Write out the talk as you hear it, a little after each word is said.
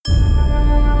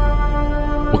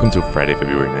Welcome to Friday,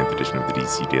 February 9th edition of the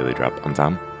DC Daily Drop. I'm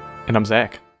Tom. And I'm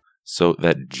Zach. So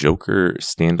that Joker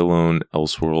standalone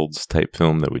Elseworlds type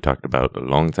film that we talked about a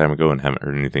long time ago and haven't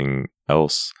heard anything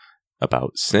else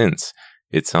about since,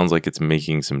 it sounds like it's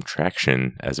making some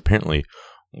traction, as apparently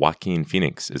Joaquin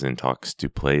Phoenix is in talks to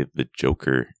play the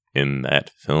Joker in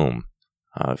that film.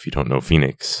 If you don't know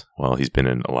Phoenix, well, he's been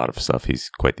in a lot of stuff. He's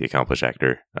quite the accomplished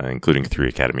actor, including 3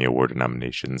 Academy Award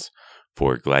nominations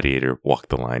for Gladiator, Walk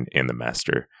the Line, and The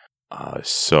Master.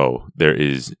 So there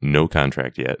is no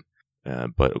contract yet,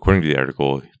 but according to the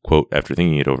article, quote, after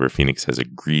thinking it over, Phoenix has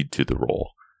agreed to the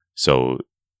role. So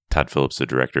Todd Phillips, the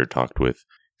director, talked with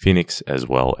Phoenix as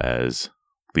well as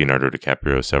Leonardo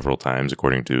DiCaprio several times,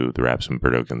 according to the Rap's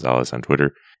Humberto Gonzalez on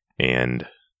Twitter, and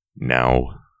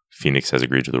now Phoenix has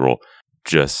agreed to the role.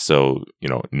 Just so,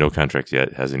 no contract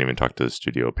yet, hasn't even talked to the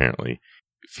studio, apparently.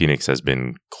 Phoenix has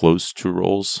been close to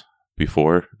roles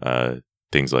before,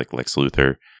 things like Lex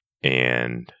Luthor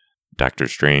and Doctor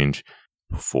Strange,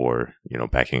 before,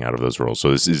 backing out of those roles. So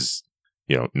this is,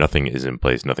 nothing is in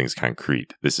place, nothing's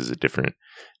concrete. This is a different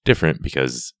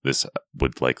because this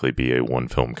would likely be a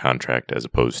 1-film contract as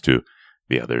opposed to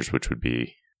the others, which would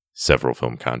be several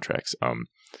film contracts.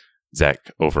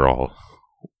 Zach, overall,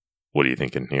 what are you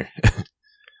thinking here?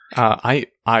 I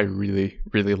really,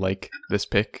 really like this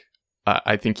pick.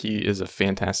 I think he is a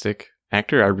fantastic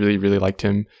actor. I really, really liked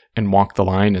him in Walk the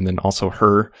Line, and then also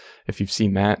Her. If you've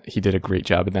seen that, he did a great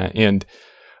job in that. And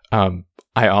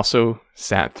I also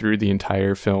sat through the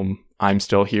entire film I'm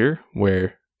Still Here,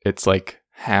 where it's like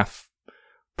half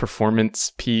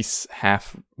performance piece,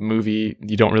 half movie.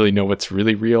 You don't really know what's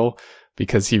really real,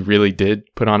 because he really did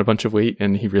put on a bunch of weight,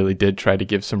 and he really did try to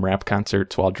give some rap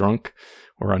concerts while drunk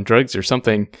or on drugs or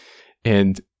something.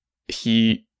 And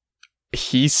he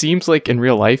seems like in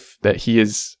real life that he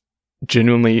is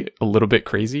genuinely a little bit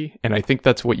crazy. And I think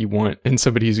that's what you want in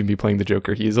somebody who's going to be playing the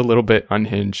Joker. He is a little bit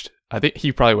unhinged. I think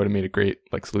he probably would have made a great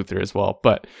Lex Luthor as well.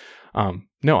 But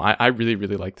no, I really,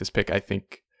 really like this pick. I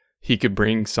think he could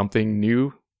bring something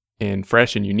new and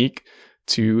fresh and unique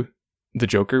to the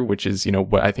Joker, which is,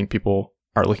 what I think people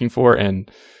are looking for. And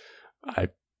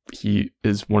he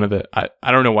is one of the,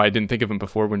 I don't know why I didn't think of him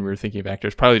before when we were thinking of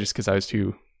actors, probably just because I was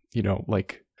too,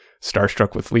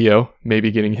 starstruck with Leo,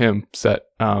 maybe getting him set.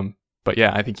 But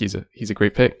yeah, I think he's a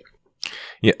great pick.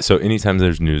 Yeah, so anytime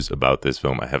there's news about this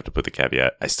film, I have to put the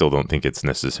caveat, I still don't think it's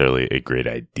necessarily a great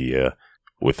idea,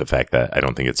 with the fact that I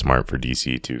don't think it's smart for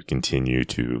DC to continue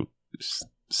to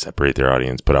separate their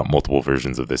audience, put out multiple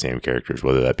versions of the same characters,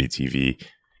 whether that be TV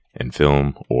and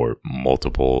film or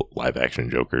multiple live action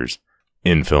Jokers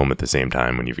in film at the same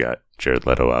time when you've got Jared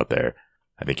Leto out there.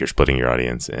 I think you're splitting your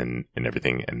audience and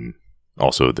everything, and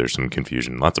also there's some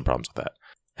confusion, lots of problems with that.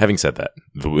 Having said that,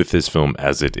 with this film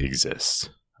as it exists,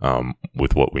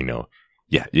 with what we know,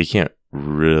 yeah, you can't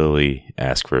really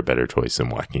ask for a better choice than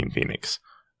Joaquin Phoenix.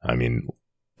 I mean,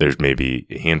 there's maybe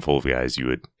a handful of guys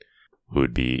who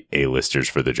would be A-listers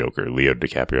for the Joker. Leo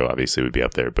DiCaprio obviously would be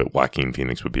up there, but Joaquin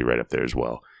Phoenix would be right up there as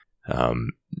well.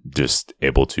 Just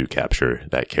able to capture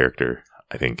that character,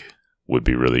 I think, would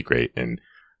be really great. And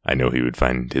I know he would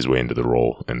find his way into the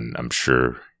role, and I'm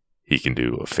sure he can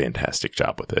do a fantastic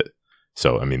job with it.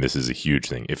 So, I mean, this is a huge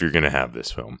thing. If you're going to have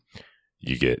this film,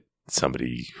 you get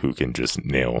somebody who can just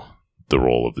nail the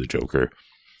role of the Joker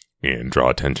and draw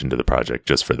attention to the project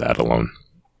just for that alone.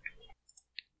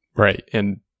 Right.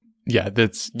 And yeah,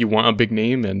 you want a big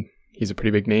name, and he's a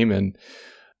pretty big name. And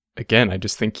again, I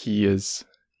just think he's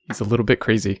a little bit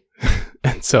crazy.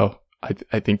 And so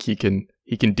I think he can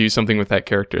do something with that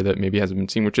character that maybe hasn't been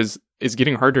seen, which is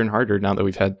getting harder and harder now that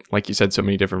we've had, like you said, so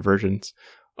many different versions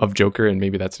of Joker, and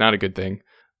maybe that's not a good thing.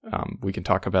 We can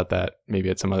talk about that maybe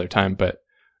at some other time, but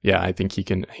yeah, I think he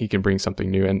can bring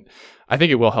something new, and I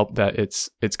think it will help that it's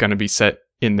going to be set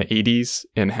in the 80s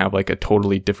and have like a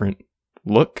totally different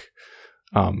look.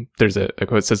 There's a quote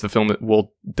that says the film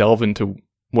will delve into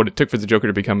what it took for the Joker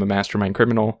to become a mastermind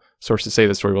criminal. Sources say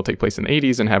the story will take place in the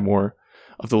 80s and have more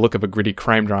of the look of a gritty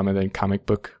crime drama than comic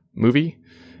book movie.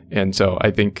 And so I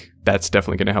think that's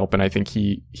definitely going to help, and I think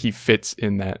he fits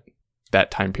in that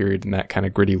time period and that kind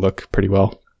of gritty look pretty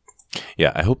well.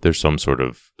 Yeah, I hope there's some sort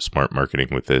of smart marketing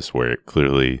with this where it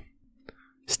clearly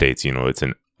states, it's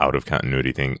an out of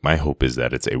continuity thing. My hope is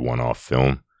that it's a one-off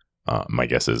film. My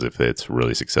guess is if it's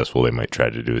really successful, they might try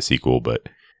to do a sequel, but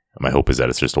my hope is that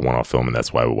it's just a one-off film, and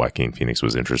that's why Joaquin Phoenix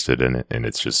was interested in it. And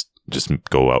it's just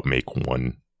go out, make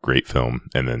one great film,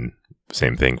 and then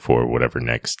same thing for whatever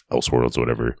next Elseworlds,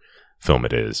 whatever film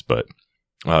it is. But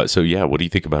so yeah, what do you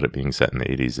think about it being set in the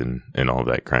 80s and all of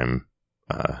that crime?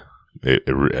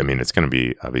 I mean, it's going to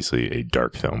be obviously a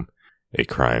dark film, a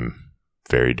crime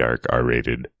very dark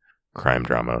R-rated crime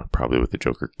drama, probably with the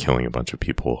Joker killing a bunch of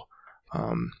people.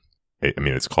 I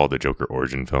mean, it's called the Joker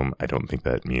origin film. I don't think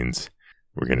that means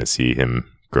we're going to see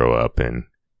him grow up and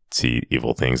see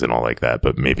evil things and all like that,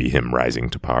 but maybe him rising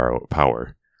to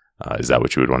power. Is that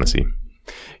what you would want to see?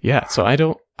 Yeah, so I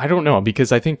don't know,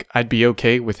 because I think I'd be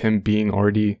okay with him being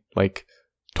already like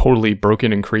totally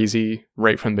broken and crazy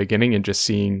right from the beginning and just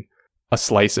seeing a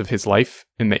slice of his life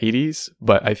in the 80s.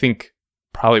 But I think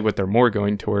probably what they're more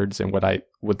going towards, and what I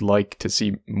would like to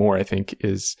see more, I think,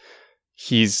 is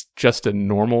he's just a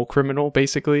normal criminal,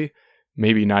 basically.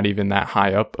 Maybe not even that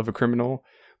high up of a criminal,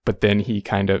 but then he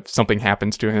something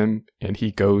happens to him and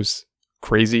he goes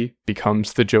crazy,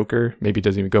 becomes the Joker. Maybe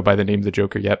doesn't even go by the name of the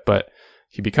Joker yet, but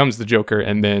he becomes the Joker.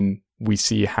 And then we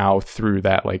see how through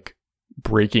that like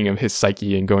breaking of his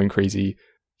psyche and going crazy,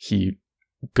 he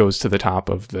goes to the top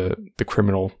of the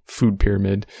criminal food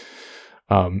pyramid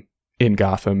in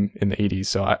Gotham in the 80s.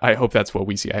 So I hope that's what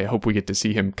we see. I hope we get to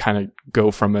see him kind of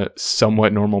go from a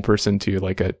somewhat normal person to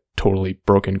like a totally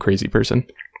broken, crazy person.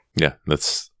 Yeah,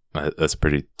 that's a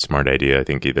pretty smart idea. I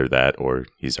think either that or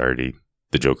he's already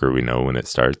the Joker we know when it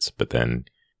starts, but then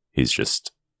he's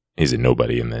a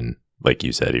nobody, and then, like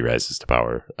you said, he rises to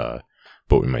power.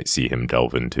 But we might see him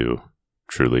delve into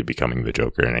truly becoming the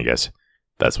Joker, and I guess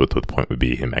that's what the point would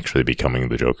be, him actually becoming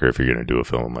the Joker if you're going to do a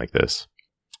film like this.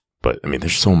 But, I mean,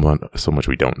 there's so much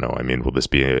we don't know. I mean, will this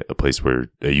be a place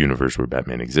where, a universe where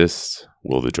Batman exists?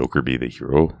 Will the Joker be the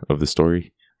hero of the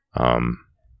story?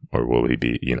 Or will he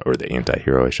be, or the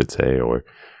anti-hero, I should say, or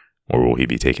will he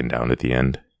be taken down at the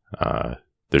end?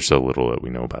 There's so little that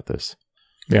we know about this.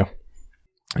 Yeah.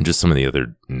 And just some of the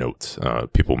other notes,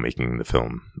 people making the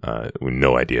film, we have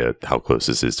no idea how close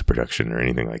this is to production or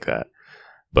anything like that.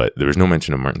 But there was no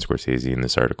mention of Martin Scorsese in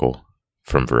this article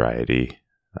from Variety.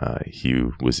 He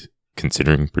was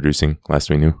considering producing, last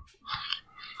we knew.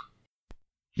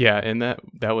 Yeah, and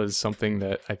that was something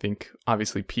that I think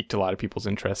obviously piqued a lot of people's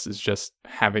interest, is just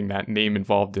having that name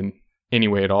involved in any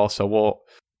way at all. So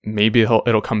maybe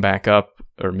it'll come back up,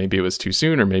 or maybe it was too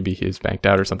soon, or maybe he's backed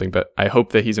out or something. But I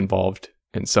hope that he's involved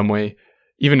in some way,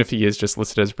 even if he is just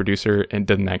listed as a producer and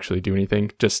doesn't actually do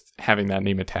anything. Just having that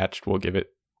name attached will give it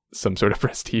some sort of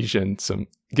prestige and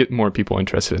get more people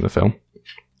interested in the film.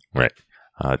 Right.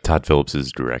 Todd Phillips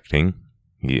is directing.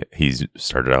 He's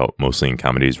started out mostly in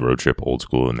comedies, Road Trip, Old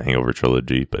School, and the Hangover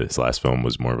trilogy, but his last film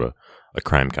was more of a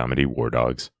crime comedy, War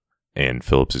Dogs. And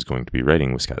Phillips is going to be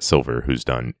writing with Scott Silver, who's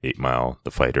done 8 Mile,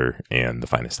 The Fighter, and The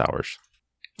Finest Hours.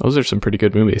 Those are some pretty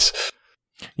good movies.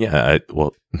 Yeah,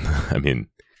 I mean,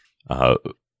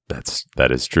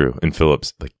 that is true. And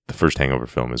Phillips, like, the first Hangover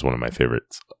film is one of my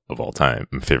favorites of all time,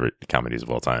 favorite comedies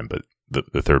of all time, but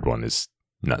the third one is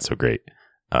not so great.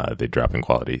 They drop in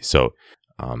quality. So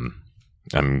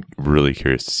I'm really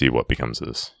curious to see what becomes of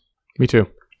this. Me too.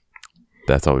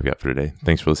 That's all we've got for today.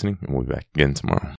 Thanks for listening, and we'll be back again tomorrow.